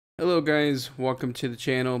Hello guys, welcome to the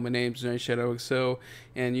channel. My name's NightShadowXO,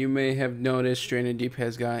 and you may have noticed Stranded Deep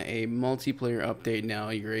has got a multiplayer update now.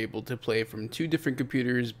 You're able to play from two different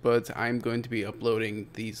computers, but I'm going to be uploading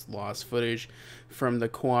these lost footage from the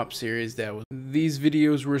co-op series These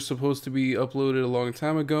videos were supposed to be uploaded a long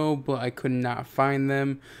time ago, but I could not find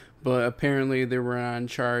them. But apparently they were on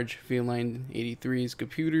Charge Feline 83's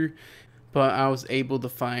computer. But I was able to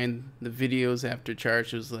find the videos after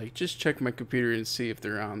Charge. It was like, just check my computer and see if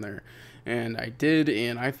they're on there. And I did,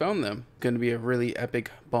 and I found them. Going to be a really epic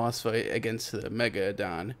boss fight against the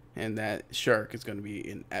Megalodon. And that shark is going to be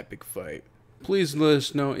an epic fight. Please let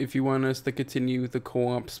us know if you want us to continue the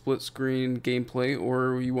co-op split screen gameplay,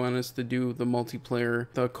 or you want us to do the multiplayer,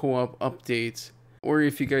 the co-op updates. Or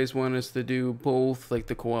if you guys want us to do both, like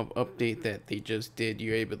the co-op update that they just did,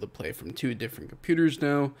 you're able to play from two different computers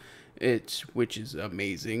now. Which is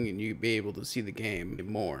amazing, and you'll be able to see the game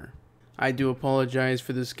more. I do apologize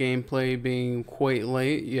for this gameplay being quite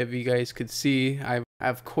late. You guys could see, I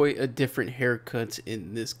have quite a different haircut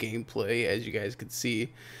in this gameplay, as you guys could see.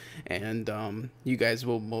 And you guys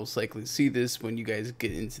will most likely see this when you guys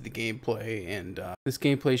get into the gameplay. And this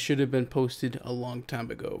gameplay should have been posted a long time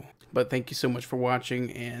ago. But thank you so much for watching,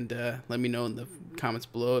 and let me know in the comments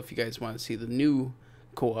below if you guys want to see the new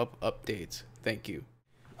co-op updates. Thank you.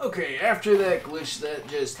 Okay, after that glitch that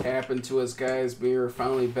just happened to us, guys, we are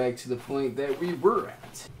finally back to the point that we were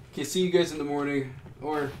at. Okay, see you guys in the morning,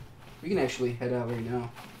 or we can actually head out right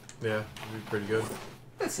now. Yeah, it'd be pretty good.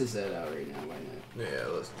 Let's just head out right now, why not? Yeah,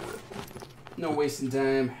 let's do it. No wasting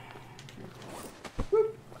time.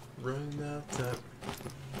 Whoop. Run out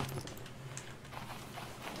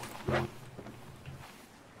time.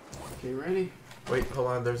 Okay, ready? Wait, hold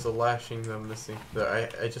on, there's a lashing that I'm missing.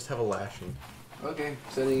 I just have a lashing. Okay,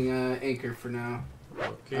 setting anchor for now.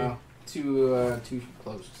 Okay. Oh, too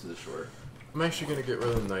close to the shore. I'm actually gonna get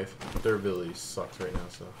rid of the knife. Their ability sucks right now,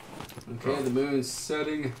 so. Okay, the moon's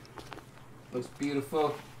setting. Looks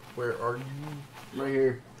beautiful. Where are you? Right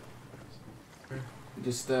here.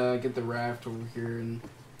 Just get the raft over here and.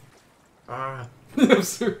 Ah. I'm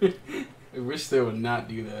sorry. I wish they would not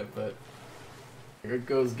do that, but here it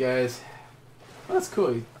goes, guys. Oh, that's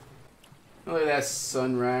cool. Look at that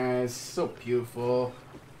sunrise. So beautiful.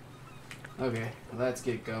 Okay, let's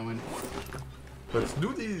get going. Let's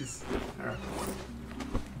do this. Alright.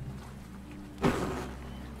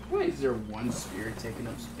 Why is there one spear taking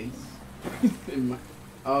up space?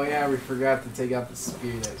 Oh yeah, we forgot to take out the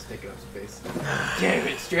spear that was taking up space. Damn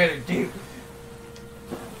it, Stranded Deep.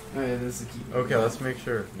 Alright, this is a key. Okay, let's make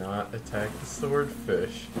sure not attack the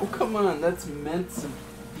swordfish. Oh come on, that's meant to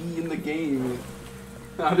be in the game.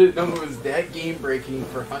 I didn't know it was that game breaking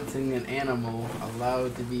for hunting an animal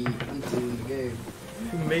allowed to be hunted in the game.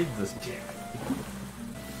 Who made this game?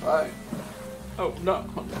 Fine. Oh, not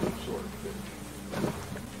hunting a swordfish.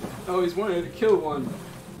 I always wanted to kill one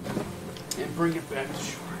and bring it back to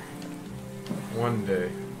shore. One day.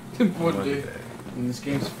 One day. When this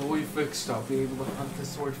game's fully fixed, I'll be able to hunt the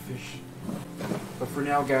swordfish. But for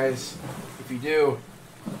now, guys, if you do,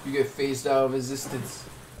 you get phased out of existence.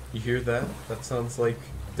 You hear that? That sounds like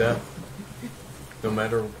death. No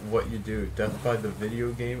matter what you do. Death by the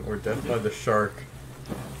video game or death by the shark.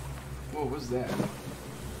 What was that?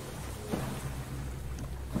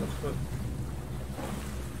 That's what...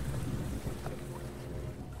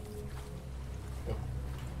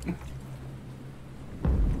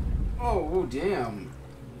 Oh, damn.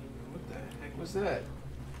 What the heck was that?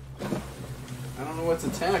 I don't know what's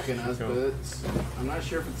attacking us, but I'm not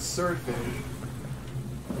sure if it's a swordfish.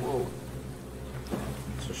 Whoa.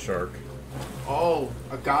 It's a shark. Oh,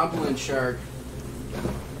 a goblin shark.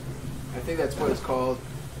 I think that's what it's called.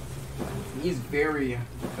 He's very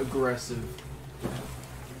aggressive.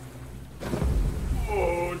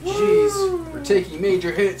 Oh, jeez. We're taking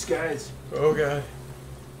major hits, guys. Oh, God.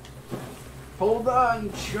 Hold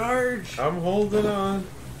on, Charge. I'm holding on.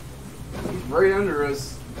 He's right under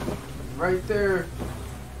us. Right there.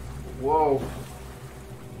 Whoa.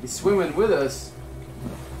 He's swimming with us.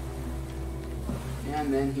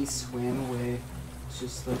 And then he swam away.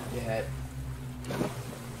 Just like that.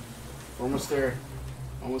 Almost there.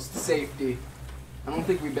 Almost to safety. I don't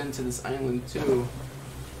think we've been to this island too.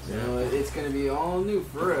 So it's going to be all new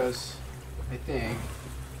for us. I think.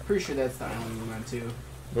 Pretty sure that's the island we went to.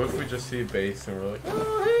 What if we just see a base and we're like,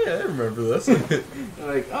 oh, hey, I remember this. We're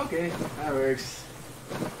like, okay, that works.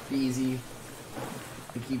 Easy.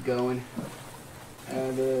 We keep going.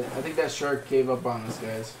 And I think that shark gave up on us,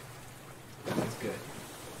 guys. That's good.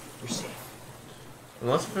 We're safe. And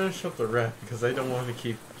let's finish up the raft because I don't want to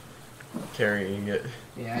keep carrying it.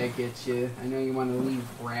 Yeah, I get you. I know you want to leave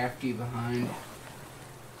Rafty behind.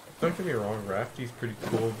 Don't get me wrong, Rafty's pretty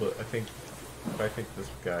cool, but I think this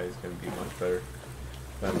guy is gonna be much better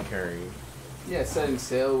than carrying. Yeah, setting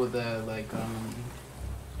sail with a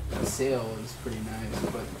a sail is pretty nice,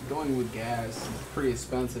 but going with gas is pretty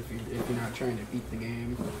expensive if you're not trying to beat the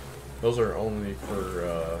game. Those are only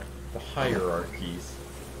for the hierarchies.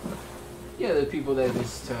 Yeah, the people that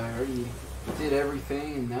just already did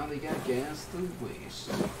everything and now they got gas to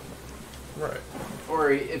waste. Right.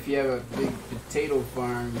 Or if you have a big potato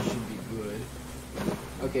farm, you should be good.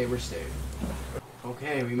 Okay, we're safe.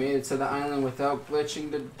 Okay, we made it to the island without glitching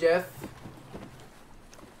to death.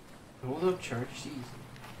 Hold up, charge season.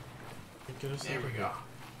 There we go.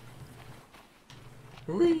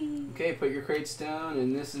 Whee! Okay, put your crates down,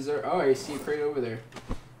 and this is our... Oh, I see a crate over there.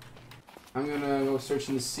 I'm gonna go search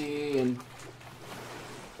in the sea, and...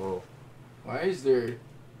 Whoa. Why is there...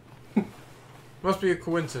 Must be a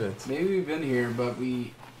coincidence. Maybe we've been here, but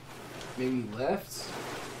we... Maybe left?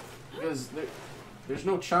 Because there's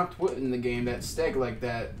no chopped wood in the game that stack like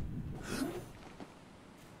that.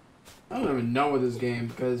 I don't even know with this game,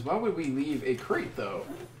 because why would we leave a crate, though?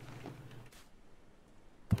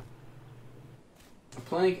 A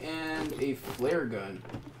plank and a flare gun.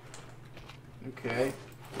 Okay.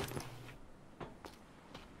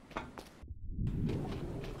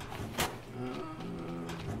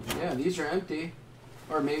 Yeah, these are empty.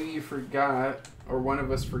 Or maybe you forgot, or one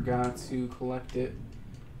of us forgot to collect it.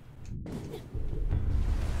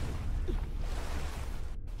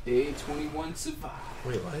 Day 21 survive.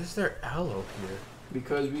 Wait, why is there aloe here?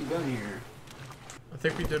 Because we've been here. I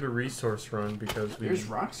think we did a resource run because we... There's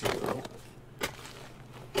rocks here, though.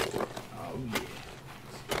 Oh,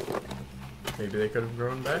 yeah. Maybe they could have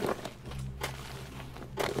grown back?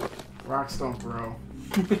 Rocks don't grow.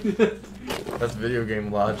 That's video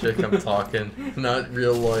game logic, I'm talking, not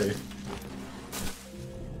real life.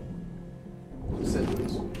 Who said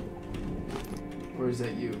this? Or is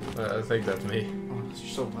that you? I think that's me. Oh, you're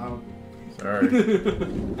so loud. Sorry.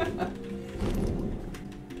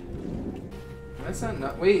 That's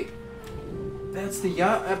not... Wait. That's the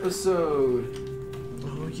yacht episode.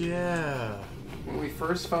 Oh, yeah. When we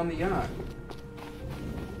first found the yacht.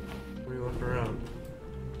 We look around.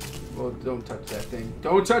 Well, don't touch that thing.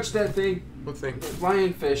 Don't touch that thing! What thing?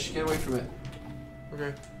 Lionfish, get away from it.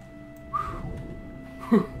 Okay.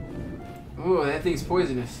 Oh, that thing's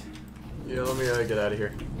poisonous. Yeah, let me get out of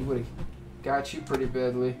here. He would've got you pretty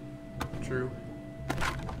badly. True.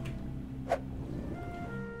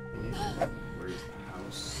 Where's the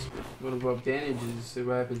house? What about bandages?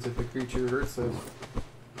 What happens if a creature hurts us?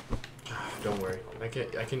 Don't worry. I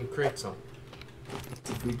can create some.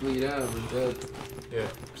 If we bleed out, we're dead. Yeah.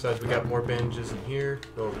 Besides, we got more bandages in here.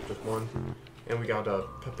 Oh, just one. And we got a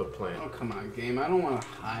pepper plant. Oh, come on, game. I don't want to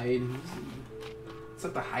hide. It's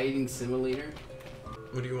like the hiding simulator.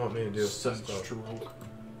 What do you want me to do? Sunstroke.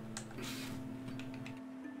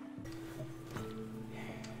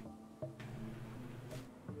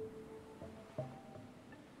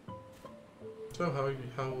 So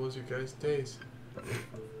how was your guys' days?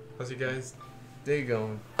 How's your guys' day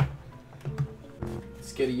going?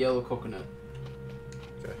 Let's get a yellow coconut.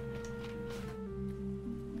 Okay.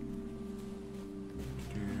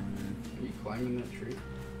 Are you climbing that tree?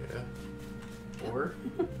 Yeah. Or?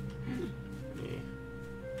 Yeah.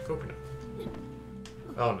 Coconut.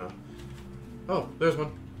 Oh no. Oh, there's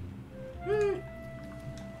one. Yay.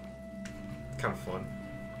 Kind of fun.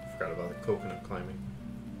 Forgot about the coconut climbing.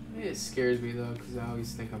 It scares me though, because I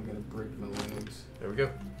always think I'm gonna break my legs. There we go.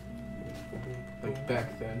 Like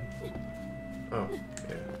back then. Oh,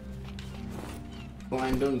 yeah.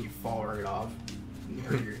 Climb down, you fall right off. You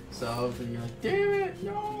hurt yourself, and you're like, damn it,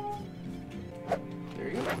 no! There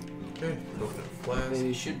you go. Okay, coconut flask. Then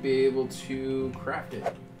you should be able to craft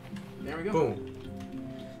it. There we go. Boom.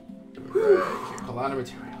 A lot of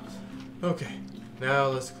materials. Okay, now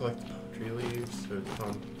let's collect the poetry leaves. So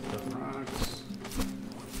fun stuff. Rocks.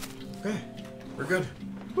 Okay, we're good.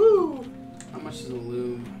 Woo! How much is a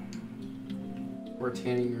loom? Or a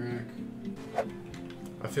tanning rack?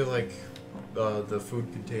 I feel like the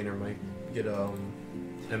food container might get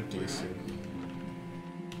empty soon.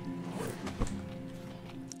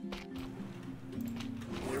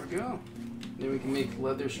 There we go. Then we can make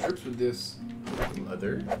leather strips with this.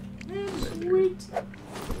 Leather. Sweet.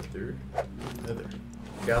 Leather.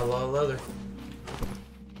 Got a lot of leather.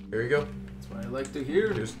 Here we go. That's what I like to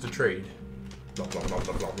hear. Here's the trade. Blah, blah, blah,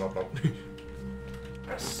 blah, blah, blah, blah.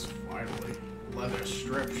 Yes, finally. Leather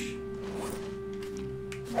strips.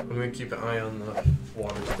 I'm gonna keep an eye on the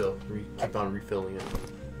water still. Keep on refilling it.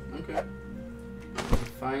 Okay.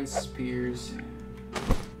 Fine spears.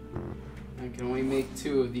 I can only make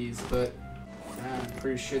 2 of these, but I'm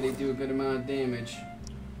pretty sure they do a good amount of damage.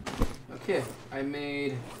 Okay, I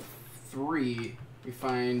made 3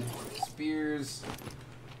 refined spears.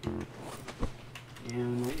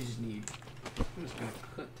 And I just need... I'm just gonna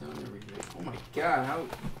cut down everything. Oh my god, how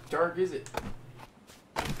dark is it?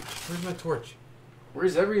 Where's my torch?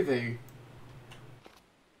 Where's everything?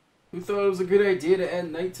 Who thought it was a good idea to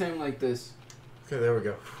add nighttime like this? Okay, there we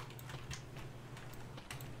go.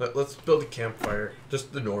 Let's build a campfire.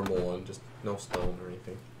 Just the normal one, just no stone or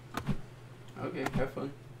anything. Okay, have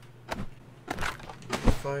fun.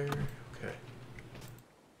 Fire. Okay.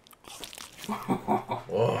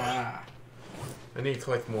 Whoa. Yeah. I need to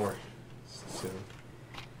collect more soon.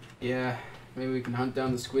 Yeah, maybe we can hunt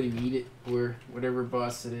down the squid and eat it, or whatever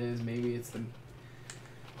boss it is. Maybe it's the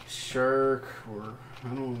shark, or I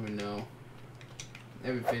don't even know. I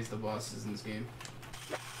haven't faced the bosses in this game.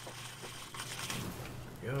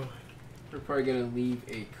 Go. We're probably gonna leave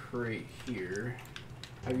a crate here.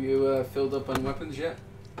 Have you filled up on weapons yet?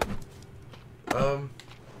 No,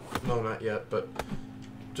 not yet, but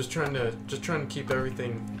just trying to keep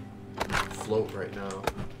everything afloat right now.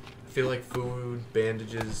 I feel like food,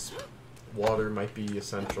 bandages, water might be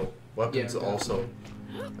essential. Weapons also.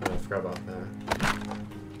 I forgot about that.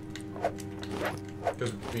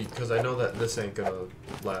 Because I know that this ain't gonna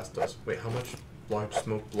last us. Wait, how much large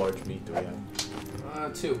smoked large meat do we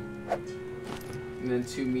have? 2. And then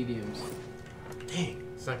 2 mediums. Dang,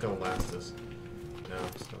 it's not gonna last us. No,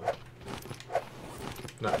 it's not.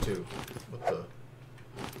 Not 2. What the?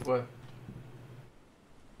 What?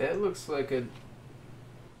 That looks like a...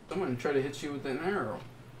 Someone tried to hit you with an arrow.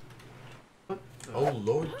 What the... Oh,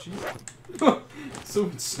 Lord Jesus.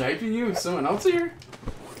 Someone sniping you? Someone else here?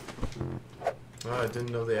 Oh, I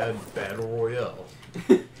didn't know they had Battle Royale.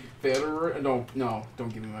 Battle Royale? No, don't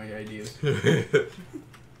give me my ideas.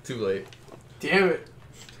 Too late. Damn it.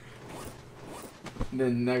 And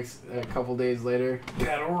then next, a couple days later,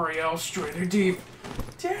 Battle Royale straight or deep.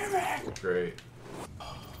 Damn it! Great.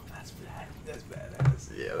 Oh, that's bad. That's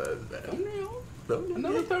badass. Yeah, that is bad.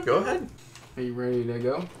 Another thumbnail. Go ahead. Are you ready to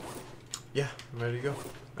go? Yeah, I'm ready to go.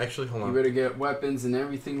 Actually, hold on. You better get weapons and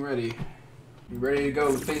everything ready. You ready to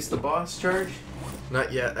go face the boss charge?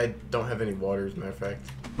 Not yet. I don't have any water, as a matter of fact.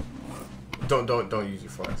 Don't use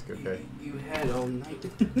your flask, okay? You had all night.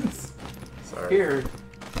 Sorry. Here,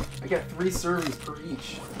 I got 3 servings per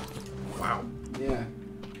each. Wow. Yeah.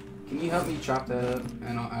 Can you help me chop that up?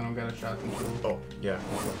 I don't got a chopping tool. Oh, yeah.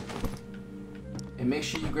 And make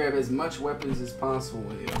sure you grab as much weapons as possible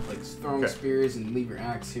with you, like throwing spears, and leave your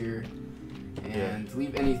axe here. And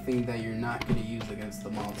leave anything that you're not going to use against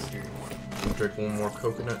the monster. Drink one more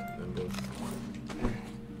coconut, and boom.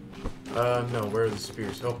 No, where are the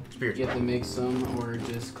spears? Oh, spears. You have to make some, or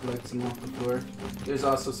just collect some off the floor. There's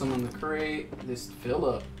also some on the crate. Just fill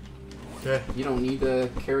up. Okay. You don't need to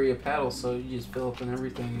carry a paddle, so you just fill up on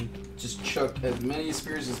everything and just chuck as many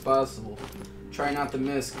spears as possible. Try not to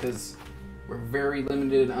miss, because we're very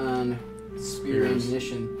limited on spear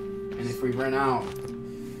ammunition. And if we run out,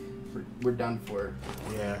 we're done for.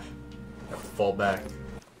 Yeah. Have to fall back.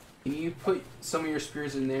 Can you put some of your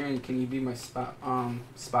spears in there, and can you be my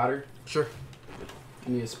spotter? Sure. Give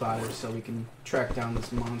me a spotter so we can track down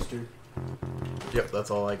this monster. Yep,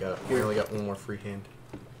 that's all I got. I only got one more free hand.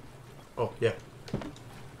 Oh, yeah.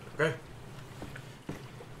 Okay.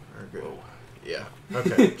 We're good. Yeah.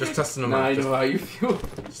 Okay, just testing them Now out. I know how you feel.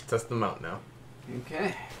 Just test them out now.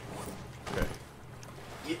 Okay. Okay.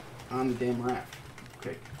 Get on the damn raft.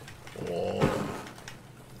 Okay. Whoa.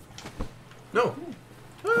 No.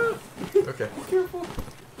 Ah. Okay. Be careful.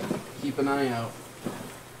 Keep an eye out.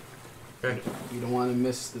 Okay. You don't want to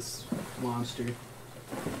miss this monster.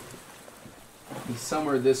 He's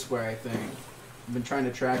somewhere this way, I think. I've been trying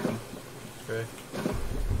to track him. Okay.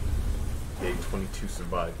 Day 22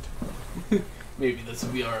 survived. Maybe this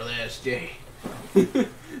will be our last day.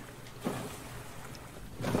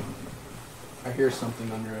 I hear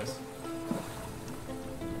something under us.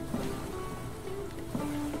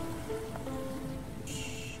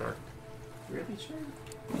 Shark. Really, sure?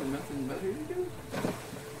 There's nothing better to do?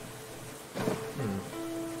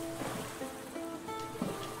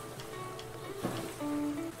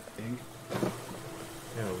 Think.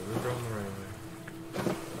 Yeah, we're going the right way.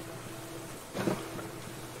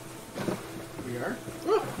 We are?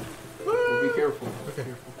 Ah. Well, be careful. Okay. Be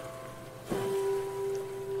careful.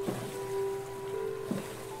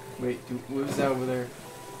 Wait, what was that over there?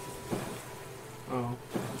 Oh.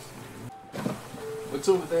 What's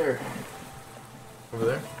over there? Over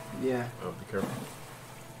there? Yeah. Oh, be careful.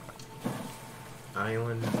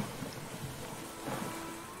 Island.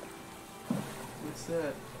 What's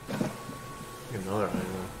that? Another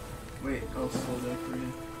island. Wait, I'll slow that for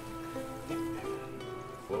you.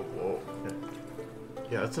 Whoa, whoa.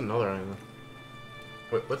 Yeah, that's another island.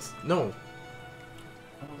 Wait, what's... No.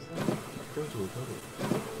 What was that? Go to it.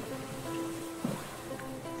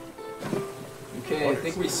 Okay, I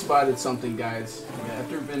think we spotted something, guys.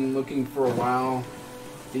 After been looking for a while,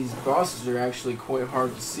 these bosses are actually quite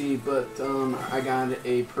hard to see, but I got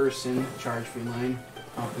a person, charge free line,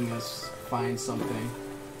 helping us find something.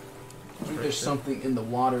 I think there's something in the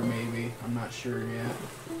water, maybe. I'm not sure yet.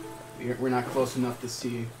 We're not close enough to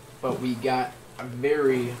see, but we got a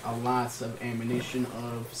lots of ammunition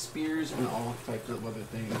of spears and all types of other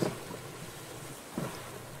things.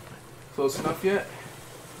 Close enough yet?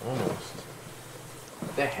 Almost.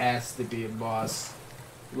 That has to be a boss.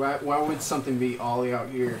 Why would something be all out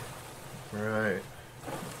here? Right.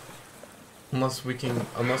 Unless we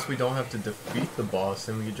don't have to defeat the boss,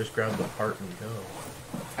 then we can just grab the part and go.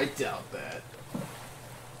 I doubt that.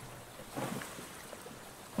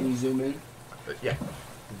 Can you zoom in? Yeah.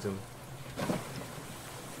 Zoom.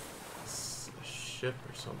 It's a ship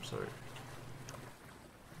or some sort.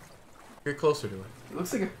 Get closer to it. It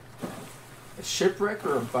looks like a shipwreck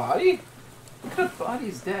or a body? What kind of body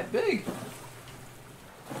is that big?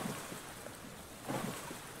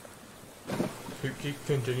 Keep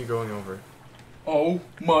continue going over. Oh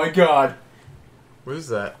my god! What is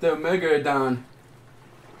that? The Megalodon.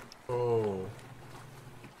 Oh.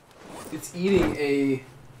 It's eating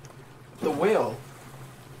the whale.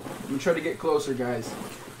 I'm gonna try to get closer, guys.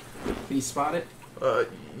 Can you spot it?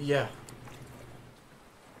 Yeah.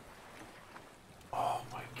 Oh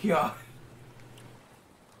my god.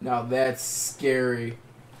 Now that's scary.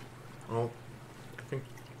 Well,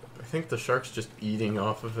 I think the shark's just eating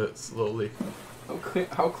off of it slowly.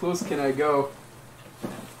 How close can I go?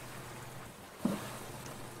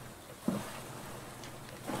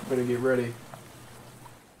 Better get ready.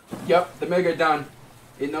 Yep, the Megalodon.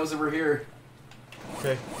 It knows that we're here.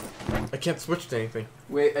 Okay. I can't switch to anything.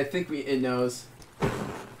 Wait, I think it knows.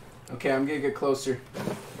 Okay, I'm gonna get closer.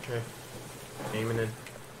 Okay. Aiming in.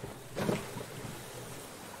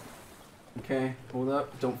 Okay, hold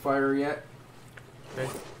up. Don't fire yet. Okay.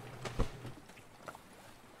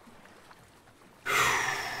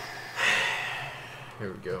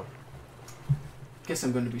 Here we go. Guess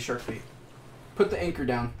I'm going to be shark bait. Put the anchor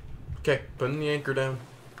down. Okay, putting the anchor down.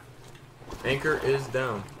 Anchor is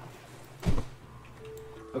down.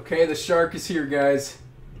 Okay, the shark is here, guys.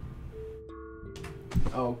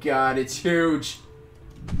 Oh god, it's huge.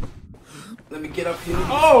 Let me get up here.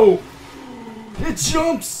 Oh! It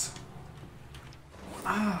jumps!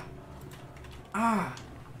 Ah. Ah.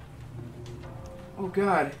 Oh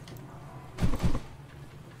god.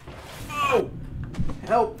 Oh!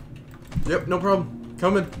 Help! Yep, no problem.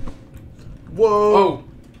 Coming. Whoa! Oh!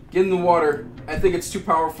 Get in the water. I think it's too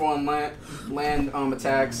powerful on land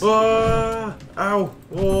attacks. Ow!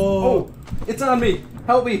 Whoa! Oh! It's on me!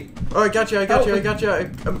 Help me! Oh, I got you!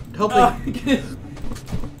 I'm helping.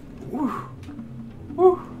 Woo.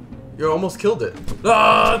 Woo. You almost killed it.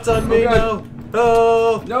 Ah! It's on me now!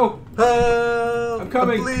 Oh! No! Help! I'm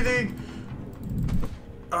coming! I'm bleeding!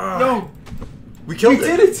 No! We killed We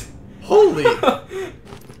it! did it! Holy!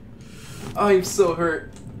 I'm so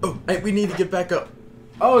hurt. Oh, we need to get back up.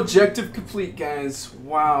 Oh, objective complete, guys.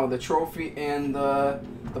 Wow, the trophy and the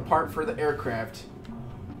part for the aircraft.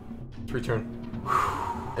 Return.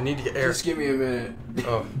 I need to get air. Just give me a minute.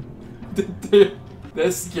 Oh.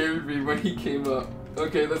 That scared me when he came up.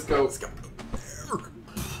 Okay, let's go. Let's go.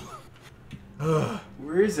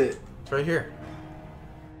 Where is it? It's right here.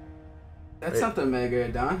 That's not the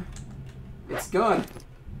Megalodon. It's gone.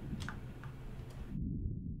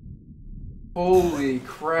 Holy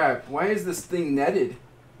crap. Why is this thing netted?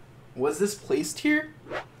 Was this placed here?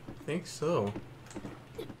 I think so.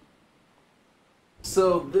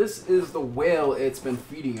 So this is the whale it's been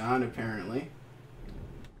feeding on, apparently.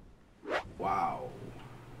 Wow.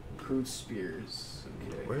 Crude spears.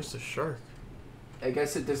 Okay. Where's the shark? I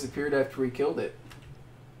guess it disappeared after we killed it.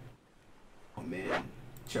 Oh man.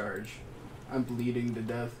 Charge. I'm bleeding to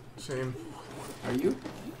death. Same. Are you?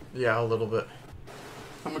 Yeah, a little bit.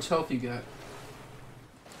 How much health you got?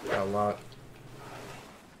 Got a lot.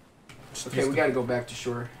 Okay, we gotta go back to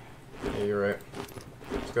shore. Yeah, you're right.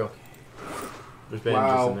 Let's go. There's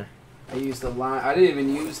bandages in there. I used a lot. I didn't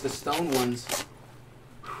even use the stone ones.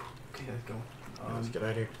 Okay, let's go. Let's get out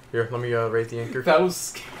of here. Here, let me rate the anchor. That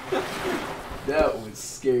was that was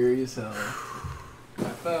scary as hell. I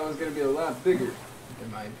thought it was gonna be a lot bigger,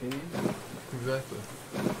 in my opinion. Exactly.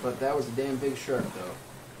 But that was a damn big shark, though,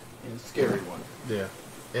 and a scary one. Yeah,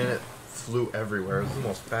 and it flew everywhere. It was the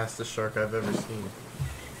most fastest shark I've ever seen.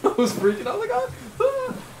 I was freaking out like,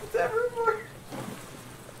 ah! It's everywhere.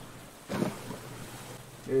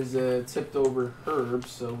 There's a tipped over herb,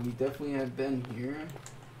 so we definitely have been here.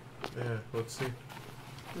 Yeah, let's see.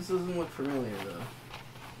 This doesn't look familiar though.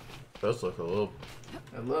 Does look a little.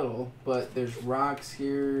 A little, but there's rocks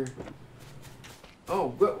here.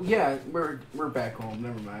 Oh, well, yeah, we're back home.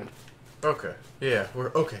 Never mind. Okay. Yeah,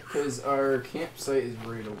 we're okay. Because our campsite is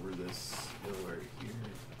right over this hill right here,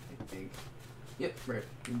 I think. Yep, right.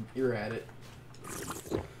 You're at it.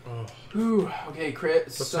 Oh. Whew. Okay, Crit.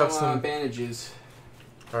 Let's have some bandages.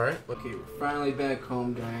 All right. Okay, we're finally back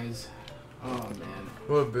home, guys. Oh man.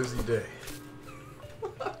 What a busy day.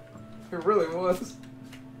 It really was.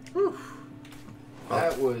 Whew.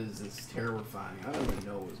 That was terrifying. I don't even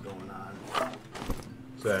know what was going on.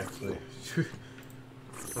 Exactly.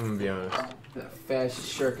 I'm gonna be honest. The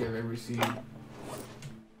fastest shark I've ever seen.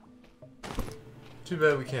 Too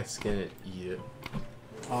bad we can't skin it, eat it.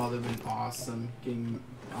 Oh, they've been awesome getting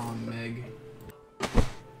on Meg.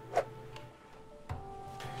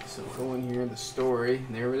 So go in here, the story,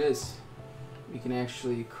 and there it is. We can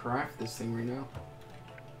actually craft this thing right now.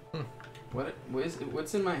 What is it?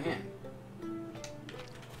 What's in my hand?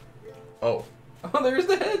 Oh. Oh, there's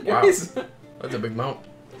the head, Wow. guys. That's a big mount.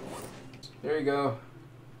 There you go.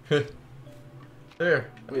 There.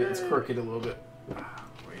 Wait, it's crooked a little bit.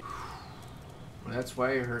 Wait. That's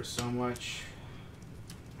why it hurts so much.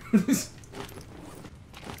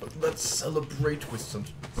 Let's celebrate with some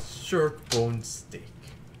shark bone steak.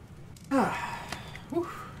 Oh,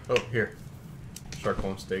 here. Shark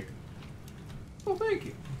bone steak. Oh, thank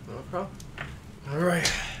you. No problem.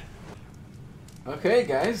 Alright. Okay,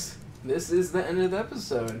 guys. This is the end of the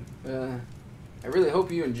episode. I really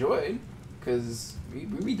hope you enjoyed, because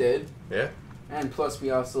we did. Yeah. And plus,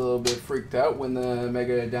 we also a little bit freaked out when the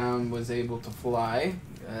Megalodon was able to fly.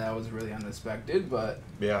 That was really unexpected, but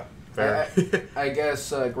Yeah. Fair. I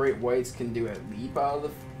guess great whites can do a leap out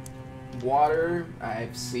of the water.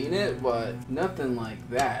 I've seen it, but nothing like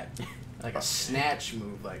that. Like a snatch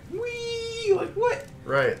move, like wee, like what?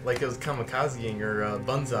 Right, like it was kamikazeing or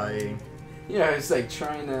bunzaiing. Yeah, it's like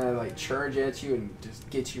trying to like charge at you and just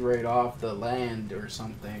get you right off the land or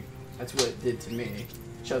something. That's what it did to me.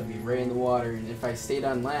 Shoved me right in the water, and if I stayed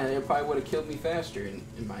on land, it probably would have killed me faster, in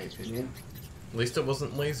my opinion. At least it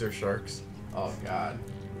wasn't laser sharks. Oh God.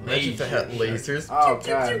 Imagine if it had lasers. Oh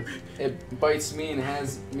God. It bites me and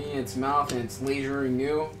has me in its mouth, and it's lasering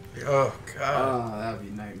you. Oh God. Oh, that would be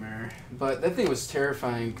a nightmare. But that thing was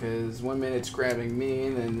terrifying because 1 minute it's grabbing me,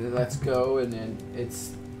 and then it lets go, and then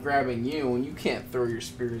it's grabbing you, and you can't throw your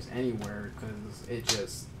spears anywhere because it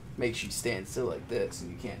just makes you stand still like this,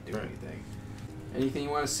 and you can't do anything. Anything you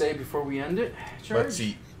want to say before we end it, Charge? Let's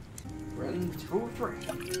eat. 1, 2, 3.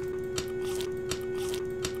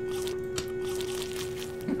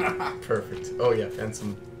 Perfect. Oh yeah, and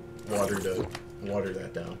some water to water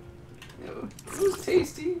that down. It was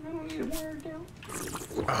tasty. I don't need to water it down.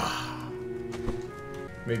 Ah.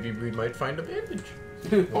 Maybe we might find a bandage.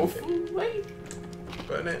 Hopefully.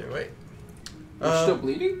 But anyway. You're still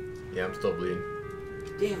bleeding? Yeah, I'm still bleeding.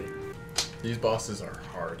 Damn it. These bosses are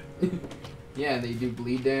hard. Yeah, they do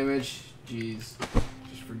bleed damage. Jeez.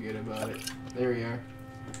 Just forget about it. There we are.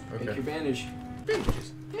 Okay. Take your bandage.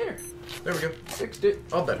 Bandages. There. There we go. Fixed it.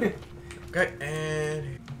 All better. Okay,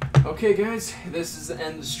 and Okay, guys, this is the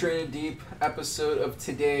end of Stranded Deep episode of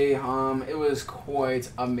today. It was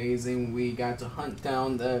quite amazing. We got to hunt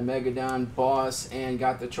down the Megalodon boss and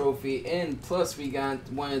got the trophy, and plus we got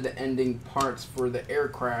one of the ending parts for the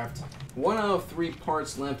aircraft. 1 out of 3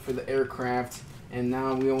 parts left for the aircraft, and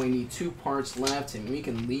now we only need 2 parts left, and we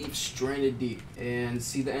can leave Stranded Deep and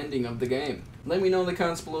see the ending of the game. Let me know in the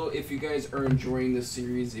comments below if you guys are enjoying this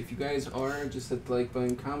series. If you guys are, just hit the like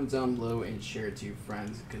button, comment down below, and share it to your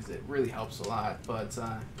friends because it really helps a lot. But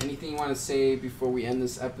anything you want to say before we end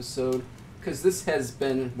this episode? Because this has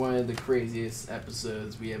been one of the craziest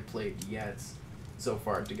episodes we have played yet so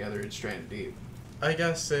far together in Stranded Deep. I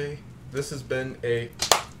gotta say, this has been a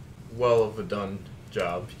well of a done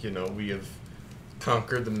job. You know, we have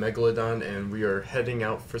conquered the Megalodon and we are heading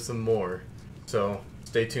out for some more. So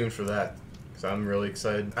stay tuned for that. I'm really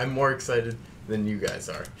excited. I'm more excited than you guys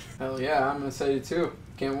are. Hell yeah, I'm excited too.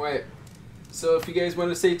 Can't wait. So if you guys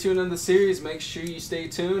want to stay tuned on the series, make sure you stay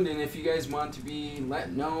tuned. And if you guys want to be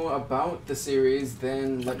let know about the series,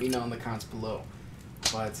 then let me know in the comments below.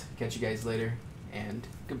 But catch you guys later, and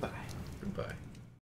goodbye. Goodbye.